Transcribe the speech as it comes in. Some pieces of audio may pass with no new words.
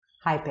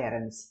Hi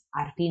parents,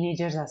 our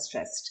teenagers are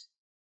stressed.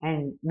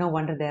 And no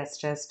wonder they are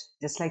stressed.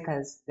 Just like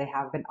us, they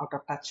have been out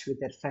of touch with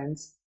their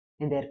friends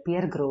and their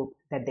peer group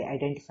that they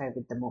identify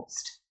with the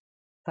most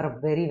for a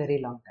very,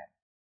 very long time.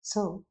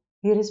 So,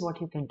 here is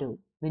what you can do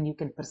when you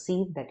can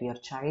perceive that your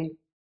child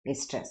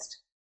is stressed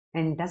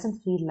and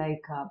doesn't feel like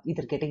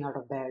either getting out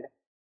of bed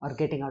or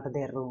getting out of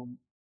their room,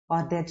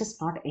 or they're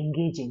just not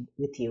engaging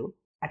with you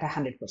at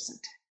 100%.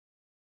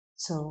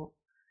 So,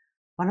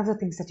 one of the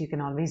things that you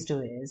can always do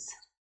is,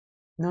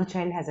 no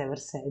child has ever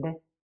said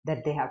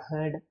that they have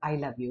heard I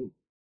love you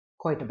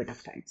quite a bit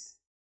of times.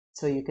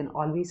 So you can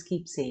always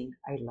keep saying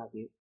I love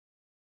you.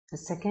 The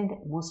second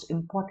most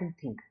important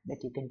thing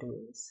that you can do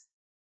is,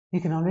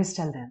 you can always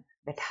tell them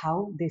that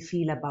how they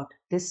feel about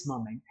this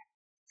moment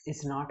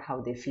is not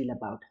how they feel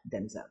about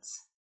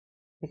themselves.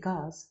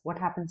 Because what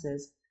happens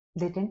is,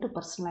 they tend to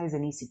personalize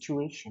any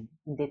situation.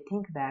 They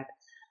think that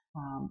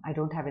I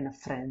don't have enough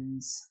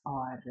friends,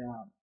 or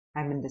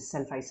I'm in this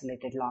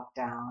self-isolated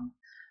lockdown,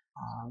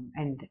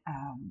 and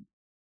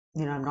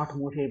I'm not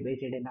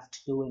motivated enough to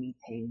do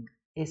anything,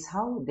 is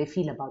how they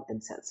feel about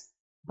themselves.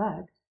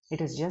 But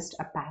it is just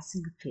a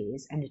passing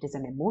phase, and it is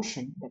an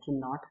emotion that will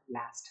not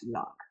last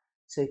long.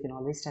 So you can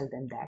always tell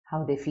them that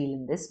how they feel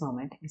in this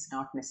moment is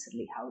not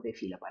necessarily how they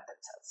feel about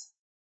themselves.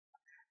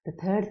 The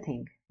third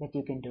thing that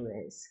you can do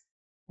is,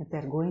 if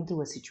they're going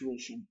through a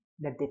situation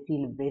that they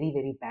feel very,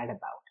 very bad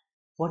about,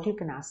 what you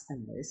can ask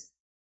them is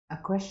a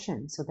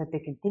question so that they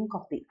can think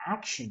of the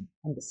action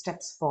and the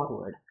steps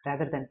forward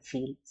rather than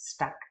feel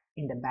stuck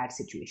in the bad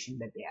situation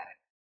that they are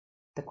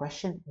in. The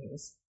question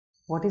is,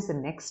 what is the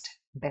next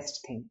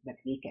best thing that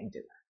we can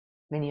do?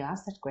 When you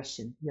ask that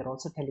question, you're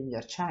also telling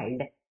your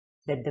child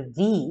that the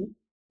we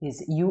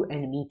is you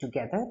and me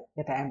together,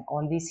 that I am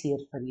always here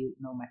for you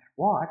no matter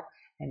what,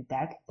 and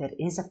that there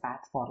is a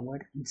path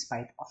forward in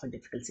spite of a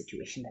difficult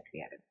situation that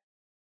we are in.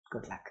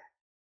 Good luck.